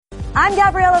I'm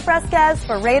Gabriela Fresquez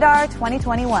for Radar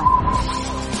 2021.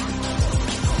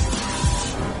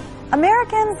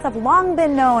 Americans have long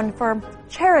been known for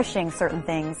cherishing certain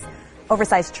things.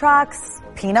 Oversized trucks,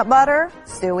 peanut butter,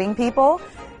 stewing people,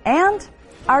 and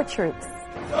our troops.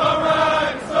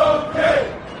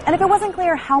 And if it wasn't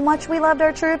clear how much we loved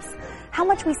our troops, how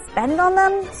much we spend on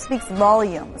them speaks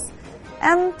volumes.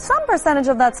 And some percentage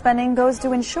of that spending goes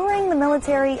to ensuring the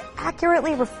military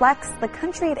accurately reflects the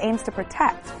country it aims to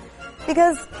protect.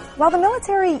 Because while the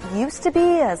military used to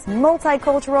be as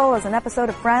multicultural as an episode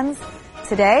of Friends,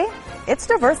 today, its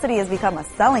diversity has become a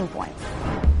selling point.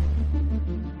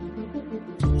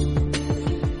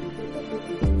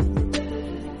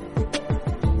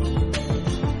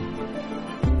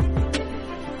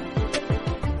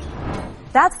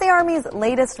 That's the Army's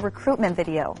latest recruitment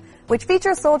video, which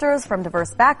features soldiers from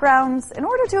diverse backgrounds in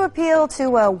order to appeal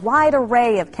to a wide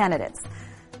array of candidates.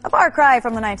 A far cry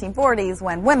from the 1940s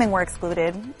when women were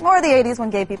excluded, or the 80s when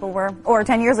gay people were, or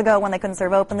 10 years ago when they couldn't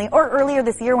serve openly, or earlier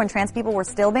this year when trans people were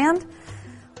still banned.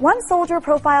 One soldier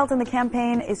profiled in the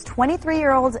campaign is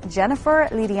 23-year-old Jennifer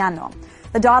Liriano,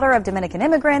 the daughter of Dominican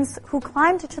immigrants who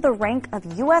climbed to the rank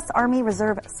of U.S. Army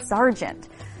Reserve Sergeant.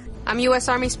 I'm U.S.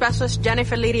 Army Specialist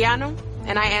Jennifer Liriano,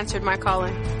 and I answered my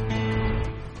calling.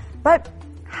 But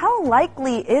how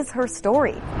likely is her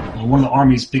story? One of the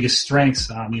Army's biggest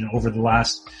strengths, over the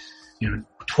last,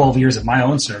 12 years of my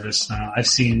own service, I've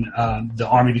seen the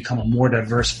Army become a more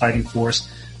diverse fighting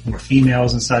force, more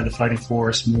females inside the fighting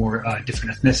force, more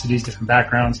different ethnicities, different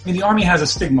backgrounds. The Army has a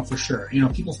stigma for sure.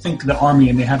 People think the Army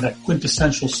and they have that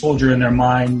quintessential soldier in their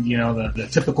mind, the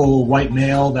typical white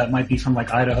male that might be from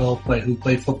like Idaho, who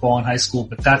played football in high school,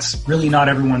 but that's really not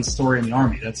everyone's story in the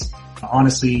Army. That's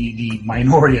honestly the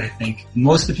minority, I think.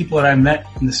 Most of the people that I've met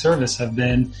in the service have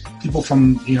been people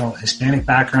from, Hispanic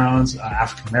backgrounds,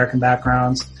 African American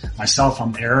backgrounds. Myself,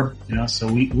 I'm Arab, so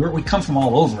we come from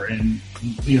all over, and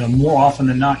more often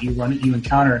than not, you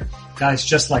encounter guys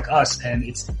just like us, and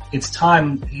it's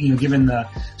time, given the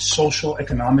social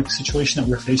economic situation that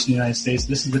we're facing in the United States,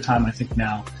 this is the time, I think,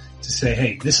 now to say,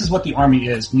 hey, this is what the Army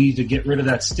is. We need to get rid of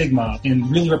that stigma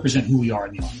and really represent who we are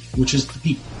in the Army, which is the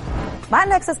people.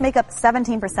 Latinxs make up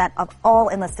 17% of all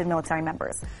enlisted military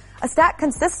members, a stat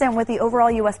consistent with the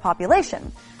overall U.S.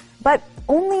 population, but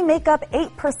only make up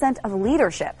 8% of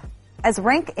leadership. As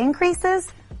rank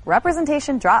increases,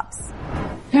 representation drops.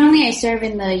 Currently, I serve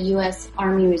in the U.S.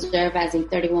 Army Reserve as a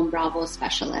 31 Bravo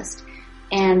specialist,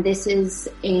 and this is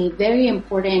a very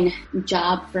important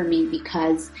job for me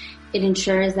because it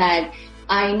ensures that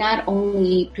I not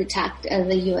only protect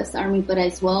the U.S. Army, but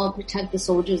as well protect the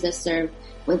soldiers that serve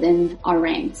within our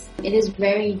ranks. It is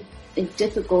very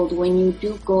difficult when you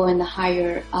do go in the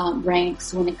higher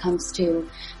ranks when it comes to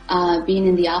being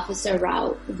in the officer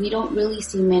route. We don't really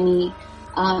see many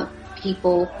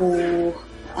people who,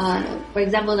 for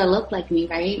example, that look like me,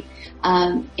 right?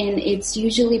 And it's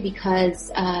usually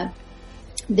because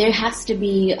there has to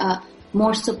be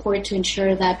more support to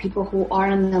ensure that people who are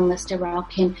on the enlisted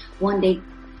route can one day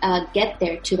get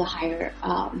there to the higher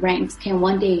ranks, can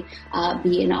one day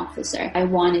be an officer. I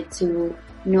wanted to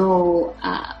know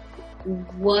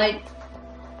what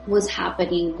was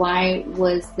happening. Why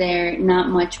was there not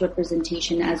much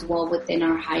representation as well within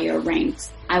our higher ranks?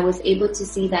 I was able to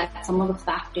see that some of the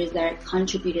factors that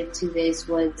contributed to this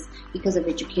was because of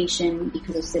education,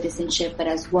 because of citizenship, but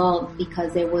as well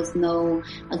because there was no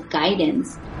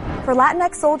guidance. For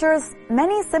Latinx soldiers,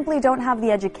 many simply don't have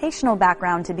the educational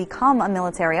background to become a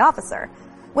military officer.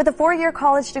 With a 4-year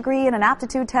college degree and an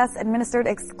aptitude test administered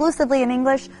exclusively in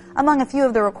English among a few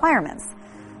of the requirements.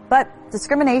 But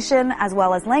discrimination, as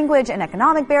well as language and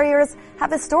economic barriers,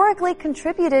 have historically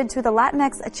contributed to the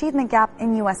Latinx achievement gap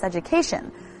in U.S.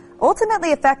 education,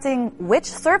 ultimately affecting which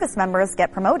service members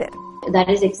get promoted. That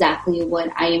is exactly what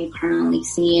I am currently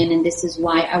seeing, and this is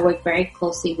why I work very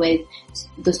closely with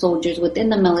the soldiers within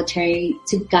the military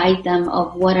to guide them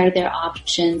of what are their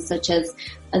options, such as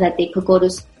that they could go to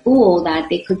school, that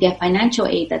they could get financial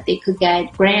aid, that they could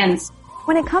get grants.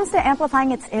 When it comes to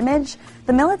amplifying its image,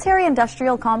 the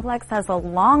military-industrial complex has a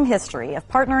long history of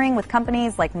partnering with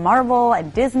companies like Marvel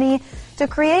and Disney to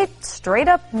create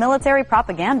straight-up military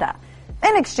propaganda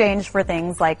in exchange for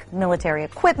things like military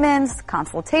equipment,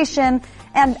 consultation,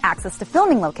 and access to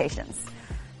filming locations.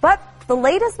 But the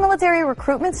latest military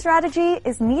recruitment strategy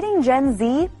is meeting Gen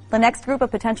Z, the next group of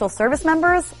potential service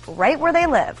members, right where they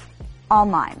live,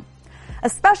 online,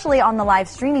 especially on the live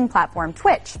streaming platform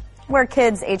Twitch, where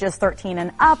kids ages 13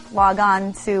 and up log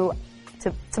on to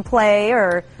play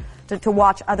or to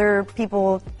watch other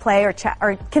people play or chat.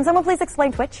 Or can someone please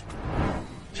explain Twitch?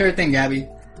 Sure thing, Gabby.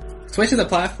 Twitch is a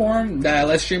platform that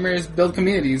lets streamers build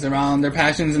communities around their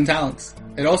passions and talents.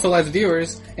 It also lets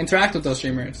viewers interact with those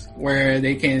streamers, where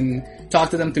they can talk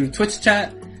to them through Twitch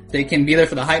chat, they can be there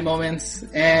for the hype moments,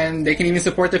 and they can even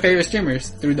support their favorite streamers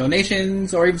through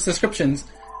donations or even subscriptions.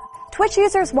 Twitch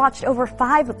users watched over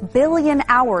 5 billion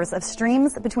hours of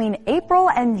streams between April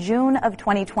and June of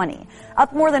 2020,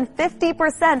 up more than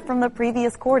 50% from the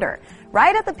previous quarter,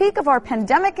 right at the peak of our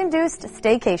pandemic-induced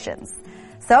staycations.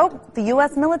 So, the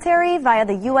U.S. military, via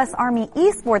the U.S. Army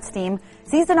esports team,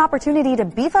 seized an opportunity to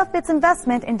beef up its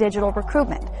investment in digital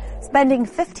recruitment, spending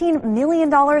 $15 million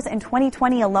in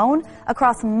 2020 alone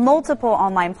across multiple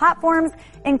online platforms,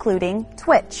 including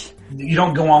Twitch. You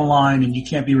don't go online and you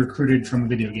can't be recruited from a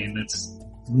video game. That's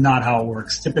not how it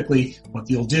works. Typically, what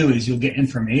you'll do is you'll get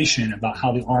information about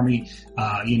how the Army,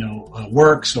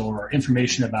 works, or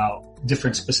information about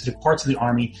different specific parts of the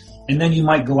Army, and then you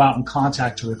might go out and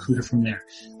contact a recruiter from there.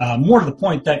 More to the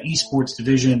point, that esports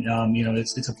division,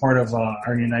 it's a part of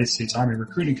our United States Army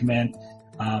Recruiting Command.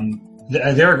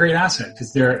 They're a great asset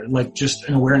because they're like just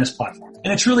an awareness platform,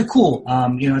 and it's really cool.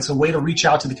 It's a way to reach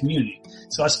out to the community.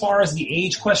 So as far as the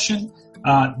age question,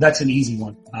 that's an easy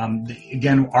one.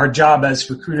 Again, our job as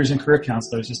recruiters and career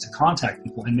counselors is to contact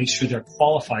people and make sure they're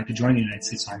qualified to join the United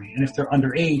States Army. And if they're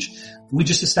underage, we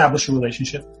just establish a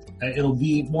relationship. It'll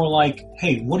be more like,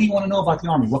 hey, what do you want to know about the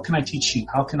Army? What can I teach you?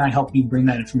 How can I help you bring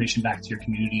that information back to your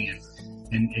community?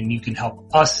 And you can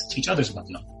help us teach others about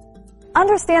the Army.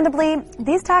 Understandably,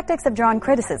 these tactics have drawn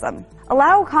criticism.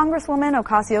 Allow Congresswoman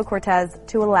Ocasio-Cortez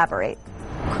to elaborate.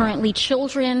 Currently,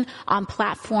 children on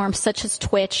platforms such as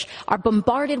Twitch are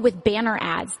bombarded with banner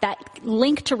ads that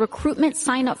link to recruitment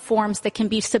sign-up forms that can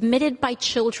be submitted by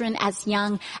children as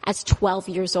young as 12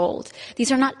 years old.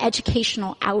 These are not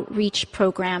educational outreach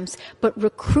programs, but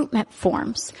recruitment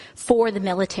forms for the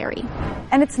military.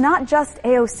 And it's not just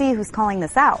AOC who's calling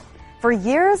this out. For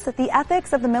years, the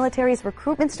ethics of the military's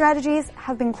recruitment strategies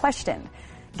have been questioned,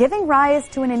 giving rise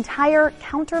to an entire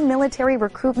counter-military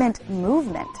recruitment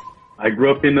movement. I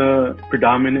grew up in a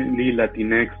predominantly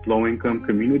Latinx low-income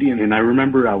community, and I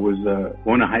remember I was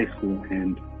going to high school,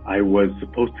 and I was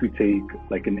supposed to take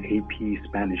like an AP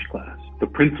Spanish class. The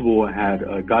principal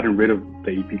had gotten rid of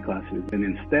the AP classes, and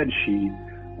instead she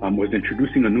was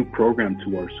introducing a new program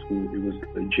to our school. It was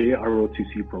the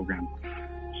JROTC program,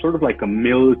 sort of like a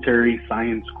military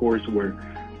science course where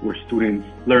students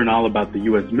learn all about the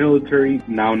U.S. military.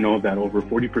 Now know that over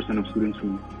 40% of students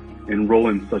who enroll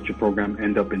in such a program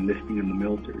end up enlisting in the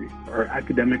military. Our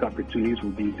academic opportunities were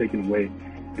being taken away,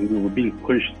 and we were being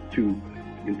pushed to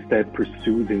instead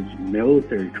pursue this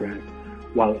military track,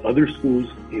 while other schools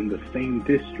in the same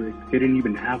district didn't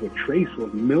even have a trace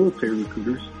of military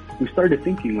recruiters. We started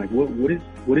thinking, like, what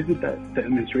is it that the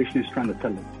administration is trying to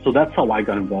tell us? So that's how I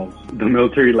got involved. The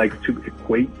military likes to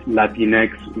equate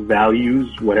Latinx values,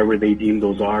 whatever they deem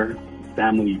those are,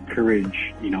 family,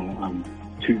 courage,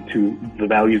 to the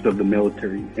values of the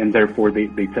military. And therefore they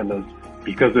tell us,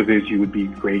 because of this, you would be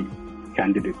great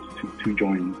candidates to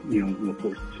join, the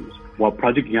forces. While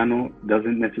Project Llano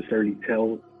doesn't necessarily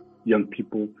tell young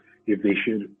people if they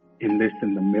should enlist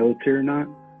in the military or not,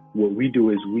 what we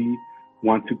do is we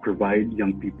want to provide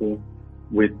young people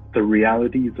with the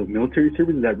realities of military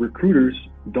service that recruiters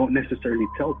don't necessarily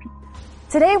tell people.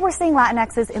 Today, we're seeing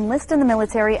Latinxs enlist in the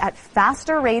military at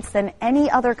faster rates than any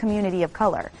other community of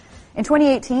color. In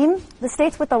 2018, the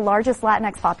states with the largest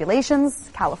Latinx populations,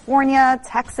 California,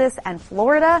 Texas, and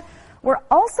Florida, were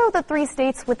also the 3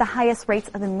 states with the highest rates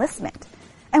of enlistment.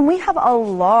 And we have a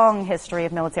long history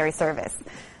of military service,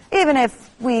 even if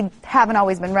we haven't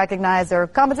always been recognized or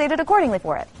compensated accordingly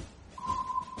for it.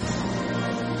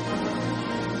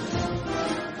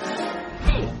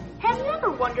 Have you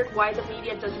ever wondered why the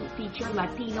media doesn't feature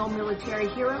Latino military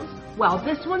heroes? Well,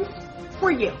 this one's for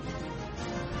you.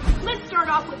 Let's start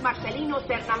off with Marcelino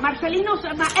Serna. Marcelino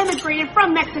Serna emigrated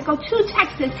from Mexico to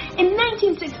Texas in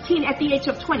 1916 at the age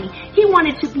of 20. He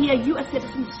wanted to be a U.S.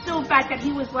 citizen so bad that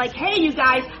he was like, hey, you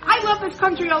guys, I love this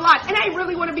country a lot, and I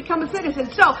really want to become a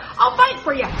citizen, so I'll fight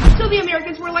for you. So the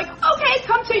Americans were like, okay,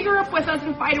 come to Europe with us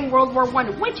and fight in World War I,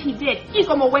 which he did. Y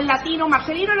como buen latino,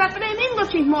 Marcelino era tremendo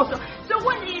chismoso. So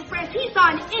one day in France, he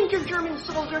saw an injured German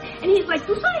soldier, and he's like,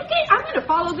 tú sabes qué? I'm going to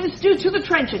follow this dude to the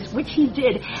trenches, which he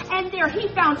did. And there he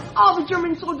found all the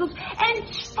German soldiers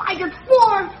and fired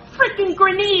 4 freaking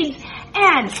grenades.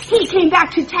 And he came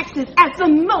back to Texas as the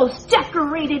most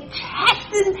decorated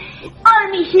Texan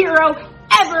Army hero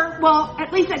ever. Well,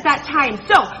 at least at that time.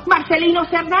 So, Marcelino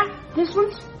Serna, this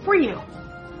one's for you.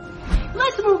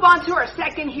 let's move on to our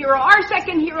second hero. Our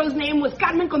second hero's name was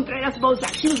Carmen Contreras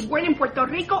Bozak. She was born in Puerto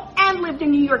Rico and lived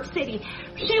in New York City.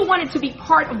 She wanted to be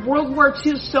part of World War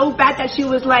II so bad that she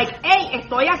was like, hey,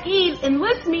 estoy aquí,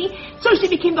 enlist me. So she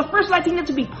became the first Latina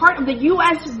to be part of the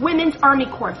U.S. Women's Army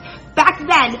Corps. Back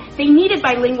then, they needed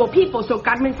bilingual people, so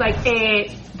Carmen's like,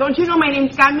 don't you know my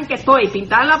name's Carmen, que estoy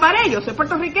pintada en la pared, yo soy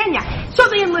puertorriqueña. So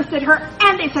they enlisted her,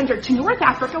 and they sent her to North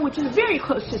Africa, which is very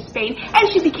close to Spain, and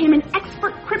she became an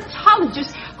expert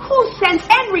cryptologist who sent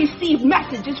and received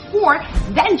messages for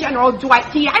then General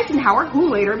Dwight D. Eisenhower, who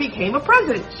later became a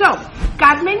president. So,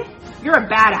 Carmen, you're a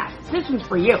badass. This one's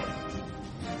for you.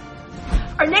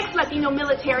 Our next Latino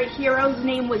military hero's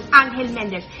name was Angel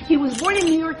Mendez. He was born in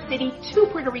New York City to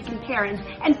Puerto Rican parents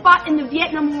and fought in the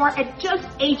Vietnam War at just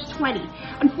age 20.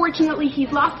 Unfortunately,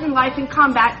 he's lost in life in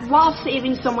combat while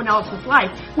saving someone else's life,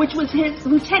 which was his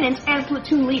lieutenant and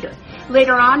platoon leader.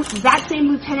 Later on, that same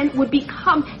lieutenant would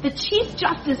become the Chief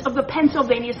Justice of the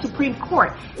Pennsylvania Supreme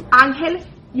Court. Angel,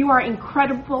 you are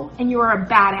incredible and you are a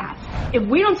badass. If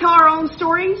we don't tell our own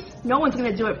stories, no one's going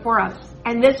to do it for us.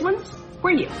 And this one's for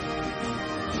you.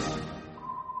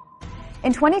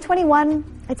 In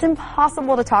 2021, it's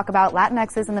impossible to talk about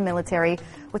Latinxs in the military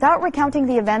without recounting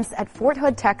the events at Fort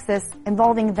Hood, Texas,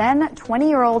 involving then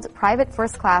 20-year-old Private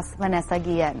First Class Vanessa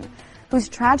Guillen, whose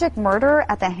tragic murder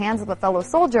at the hands of a fellow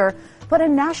soldier put a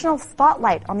national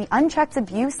spotlight on the unchecked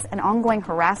abuse and ongoing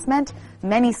harassment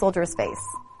many soldiers face.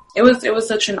 It was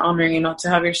such an honor, to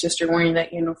have your sister wearing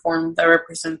that uniform that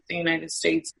represents the United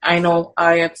States. I know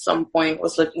I, at some point,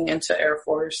 was looking into Air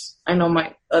Force. I know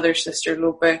my other sister,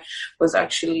 Lupe, was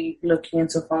actually looking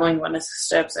into following Vanessa's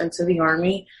steps into the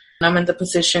Army. And I'm in the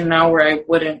position now where I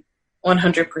wouldn't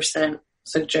 100%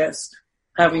 suggest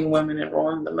having women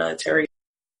enroll in the military.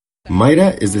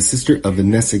 Mayra is the sister of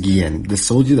Vanessa Guillen, the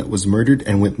soldier that was murdered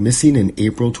and went missing in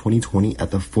April 2020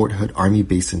 at the Fort Hood Army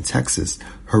base in Texas.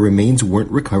 Her remains weren't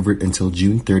recovered until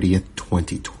June 30th,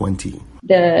 2020.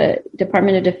 The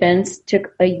Department of Defense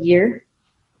took a year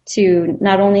to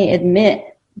not only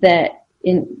admit that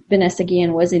Vanessa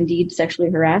Guillen was indeed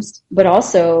sexually harassed, but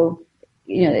also,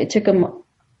 it took them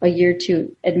a year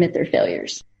to admit their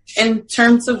failures. In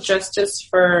terms of justice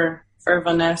for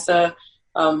Vanessa,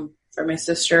 for my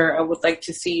sister, I would like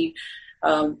to see,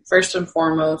 first and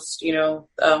foremost,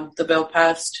 the bill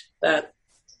passed that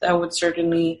would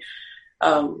certainly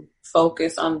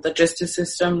focus on the justice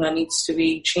system that needs to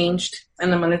be changed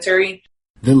in the military.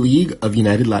 The League of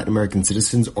United Latin American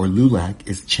Citizens, or LULAC,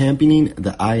 is championing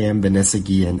the I Am Vanessa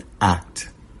Guillen Act.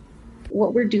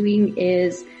 What we're doing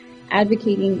is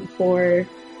advocating for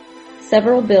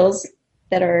several bills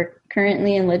that are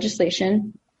currently in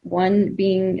legislation. One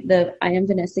being the I Am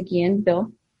Vanessa Guillen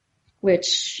bill,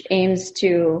 which aims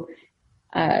to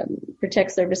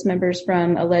protect service members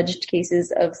from alleged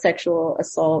cases of sexual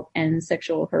assault and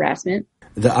sexual harassment.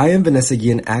 The I Am Vanessa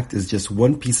Guillen Act is just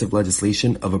one piece of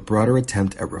legislation of a broader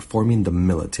attempt at reforming the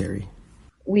military.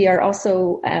 We are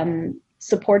also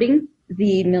supporting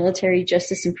the Military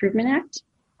Justice Improvement Act,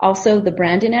 also the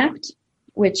Brandon Act,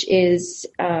 which is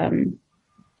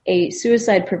a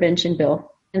suicide prevention bill.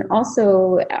 And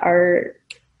also our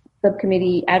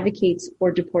subcommittee advocates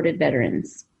for deported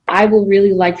veterans. I will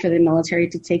really like for the military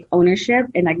to take ownership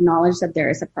and acknowledge that there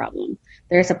is a problem.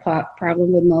 There's a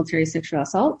problem with military sexual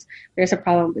assault. There's a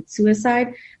problem with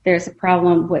suicide. There's a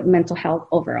problem with mental health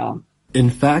overall. In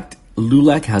fact,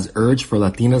 LULAC has urged for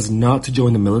Latinas not to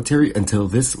join the military until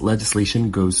this legislation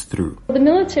goes through. The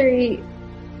military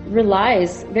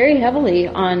relies very heavily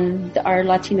on our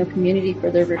Latino community for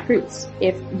their recruits.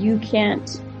 If you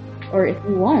can't, or if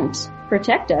you won't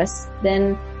protect us,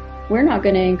 then we're not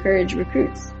going to encourage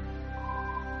recruits.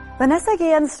 Vanessa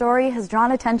Guillen's story has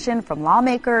drawn attention from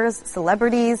lawmakers,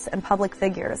 celebrities, and public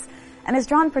figures, and has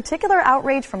drawn particular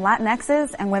outrage from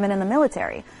Latinxs and women in the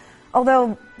military.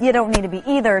 Although you don't need to be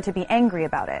either to be angry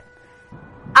about it.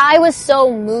 I was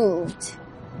so moved.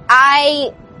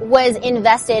 I was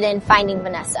invested in finding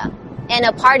Vanessa. And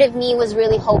a part of me was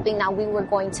really hoping that we were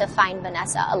going to find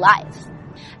Vanessa alive.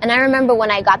 And I remember when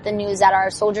I got the news that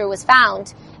our soldier was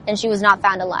found and she was not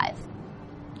found alive.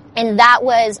 And that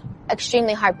was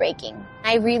extremely heartbreaking.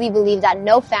 I really believe that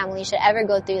no family should ever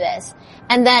go through this.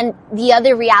 And then the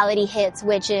other reality hits,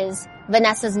 which is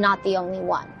Vanessa's not the only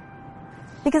one.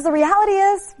 Because the reality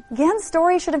is, Guillen's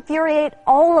story should infuriate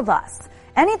all of us.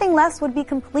 Anything less would be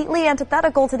completely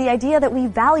antithetical to the idea that we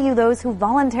value those who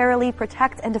voluntarily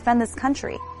protect and defend this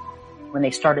country. When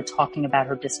they started talking about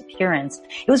her disappearance,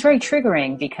 it was very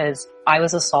triggering because I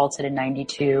was assaulted in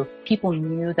 92. People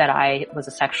knew that I was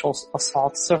a sexual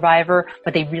assault survivor,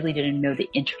 but they really didn't know the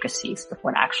intricacies of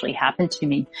what actually happened to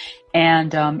me.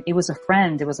 And it was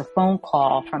a phone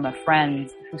call from a friend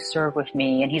who served with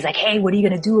me, and he's like, hey, what are you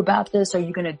going to do about this? Are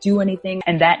you going to do anything?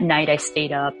 And that night I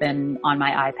stayed up and on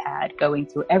my iPad going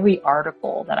through every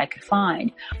article that I could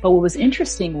find. But what was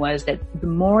interesting was that the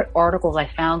more articles I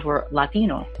found were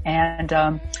Latino. And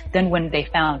then when they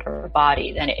found her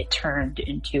body, then it turned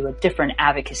into a different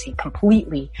advocacy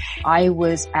completely. I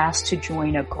was asked to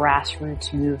join a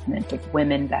grassroots movement of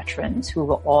women veterans who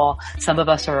were all, some of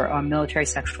us are military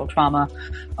sexual trauma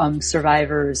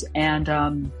survivors,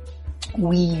 and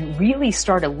we really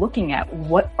started looking at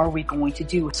what are we going to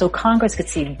do so Congress could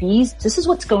see this is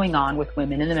what's going on with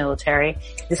women in the military.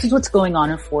 This is what's going on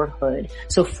in Fort Hood.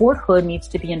 So Fort Hood needs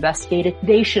to be investigated.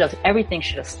 Everything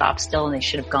should have stopped still, and they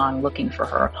should have gone looking for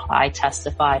her. I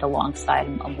testified alongside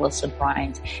Melissa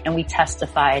Bryant, and we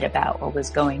testified about what was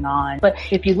going on. But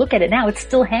if you look at it now, it's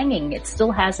still hanging. It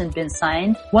still hasn't been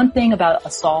signed. One thing about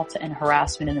assault and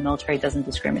harassment in the military doesn't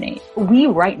discriminate. We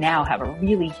right now have a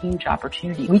really huge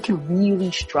opportunity. We can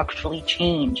really structurally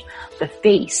change the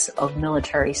face of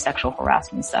military sexual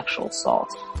harassment, sexual assault.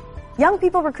 Young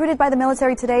people recruited by the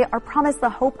military today are promised the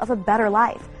hope of a better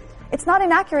life. It's not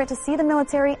inaccurate to see the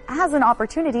military as an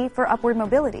opportunity for upward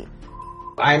mobility.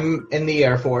 I'm in the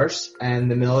Air Force,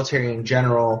 and the military in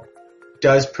general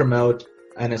does promote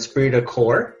an esprit de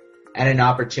corps and an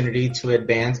opportunity to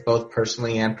advance both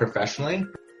personally and professionally.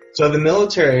 So the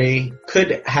military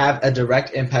could have a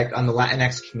direct impact on the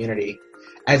Latinx community,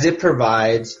 as it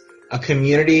provides a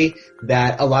community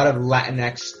that a lot of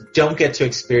Latinx don't get to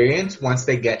experience once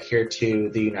they get here to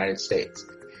the United States.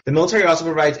 The military also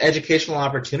provides educational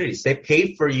opportunities. They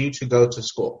pay for you to go to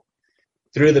school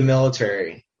through the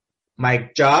military. My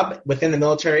job within the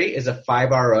military is a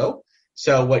 5RO.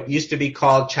 So what used to be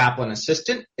called chaplain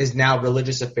assistant is now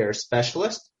religious affairs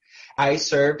specialist. I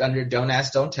served under Don't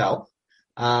Ask, Don't Tell.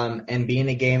 And being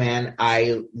a gay man,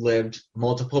 I lived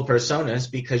multiple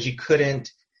personas because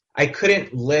I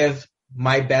couldn't live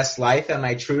my best life and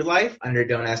my true life under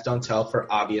Don't Ask, Don't Tell for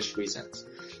obvious reasons.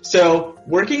 So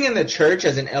working in the church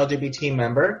as an LGBT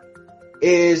member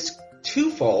is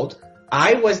twofold.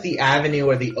 I was the avenue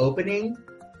or the opening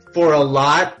for a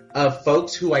lot of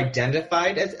folks who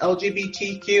identified as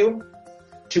LGBTQ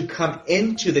to come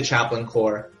into the chaplain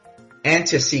corps and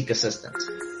to seek assistance.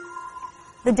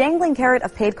 The dangling carrot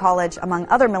of paid college, among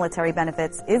other military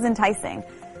benefits, is enticing.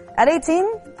 At 18,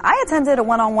 I attended a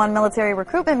one-on-one military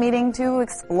recruitment meeting to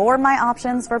explore my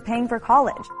options for paying for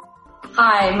college.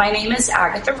 Hi, my name is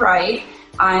Agatha Wright.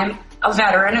 I'm a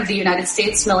veteran of the United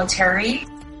States military.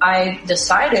 I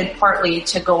decided partly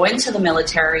to go into the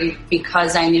military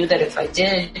because I knew that if I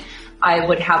did, I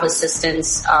would have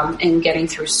assistance in getting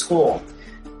through school.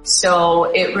 So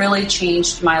it really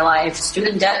changed my life.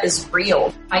 Student debt is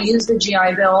real. I used the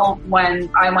GI Bill when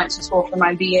I went to school for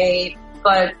my BA,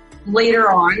 but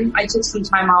later on, I took some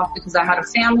time off because I had a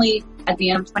family. At the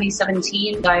end of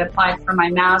 2017, I applied for my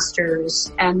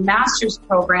master's, and master's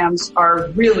programs are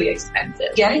really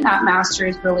expensive. Getting that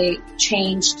master's really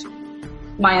changed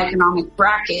my economic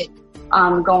bracket,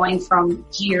 going from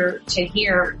here to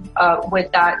here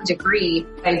with that degree.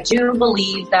 I do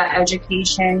believe that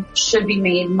education should be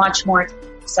made much more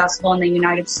accessible in the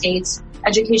United States.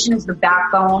 Education is the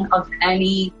backbone of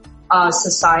any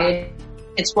society.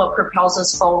 It's what propels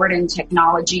us forward in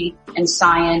technology and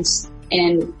science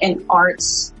and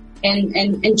arts and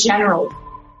in general.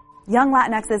 Young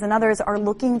Latinxes and others are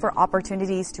looking for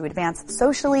opportunities to advance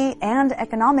socially and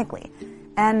economically.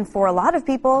 And for a lot of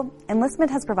people,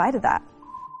 enlistment has provided that.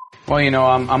 Well,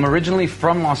 I'm originally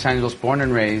from Los Angeles, born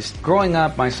and raised. Growing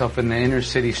up myself in the inner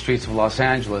city streets of Los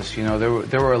Angeles,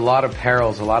 there were a lot of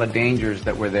perils, a lot of dangers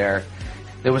that were there.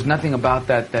 There was nothing about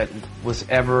that was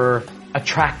ever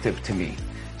attractive to me.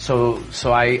 So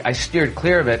I steered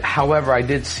clear of it. However, I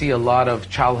did see a lot of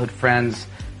childhood friends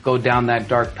go down that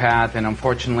dark path, and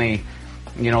unfortunately,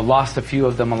 lost a few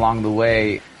of them along the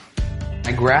way.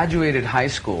 I graduated high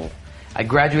school. I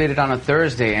graduated on a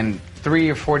Thursday, and 3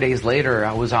 or 4 days later,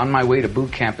 I was on my way to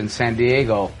boot camp in San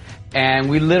Diego. And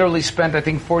we literally spent, I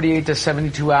think, 48 to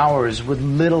 72 hours with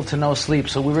little to no sleep.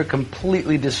 So we were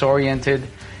completely disoriented.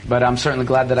 But I'm certainly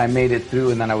glad that I made it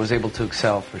through and that I was able to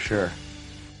excel for sure.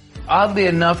 Oddly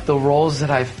enough, the roles that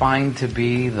I find to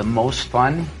be the most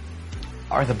fun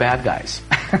are the bad guys.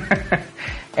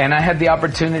 And I had the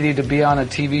opportunity to be on a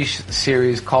TV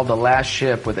series called The Last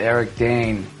Ship with Eric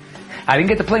Dane. I didn't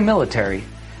get to play military,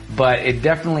 but it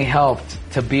definitely helped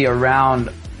to be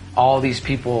around all these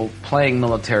people playing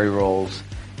military roles.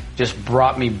 just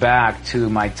brought me back to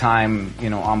my time,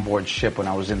 on board ship when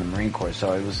I was in the Marine Corps.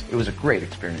 So it was a great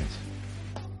experience.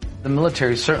 The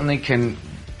military certainly can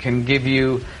give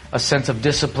you a sense of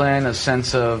discipline, a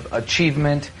sense of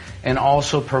achievement, and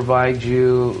also provide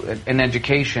you an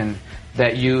education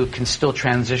that you can still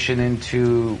transition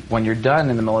into when you're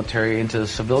done in the military into the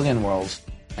civilian worlds.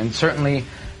 And certainly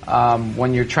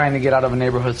when you're trying to get out of a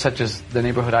neighborhood such as the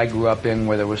neighborhood I grew up in,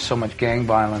 where there was so much gang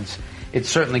violence, it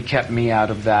certainly kept me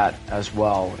out of that as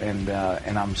well, and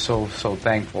I'm so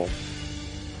thankful.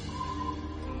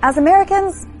 As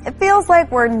Americans, it feels like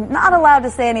we're not allowed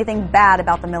to say anything bad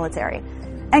about the military.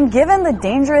 And given the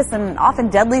dangerous and often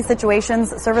deadly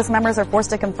situations service members are forced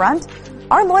to confront,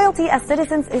 our loyalty as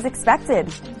citizens is expected,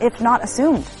 if not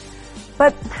assumed.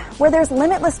 But where there's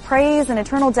limitless praise and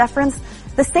eternal deference,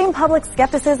 the same public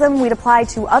skepticism we'd apply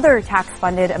to other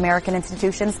tax-funded American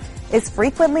institutions is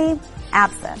frequently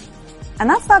absent. And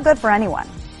that's not good for anyone,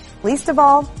 least of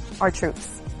all, our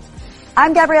troops.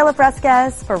 I'm Gabriela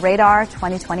Fresquez for Radar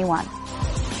 2021.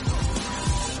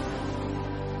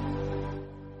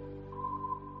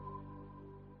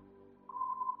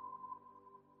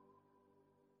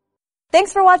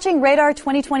 Thanks for watching Radar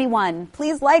 2021.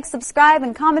 Please like, subscribe,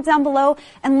 and comment down below,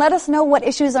 and let us know what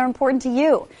issues are important to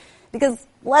you. Because,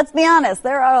 let's be honest,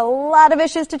 there are a lot of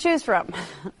issues to choose from.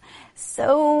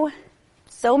 So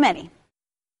many.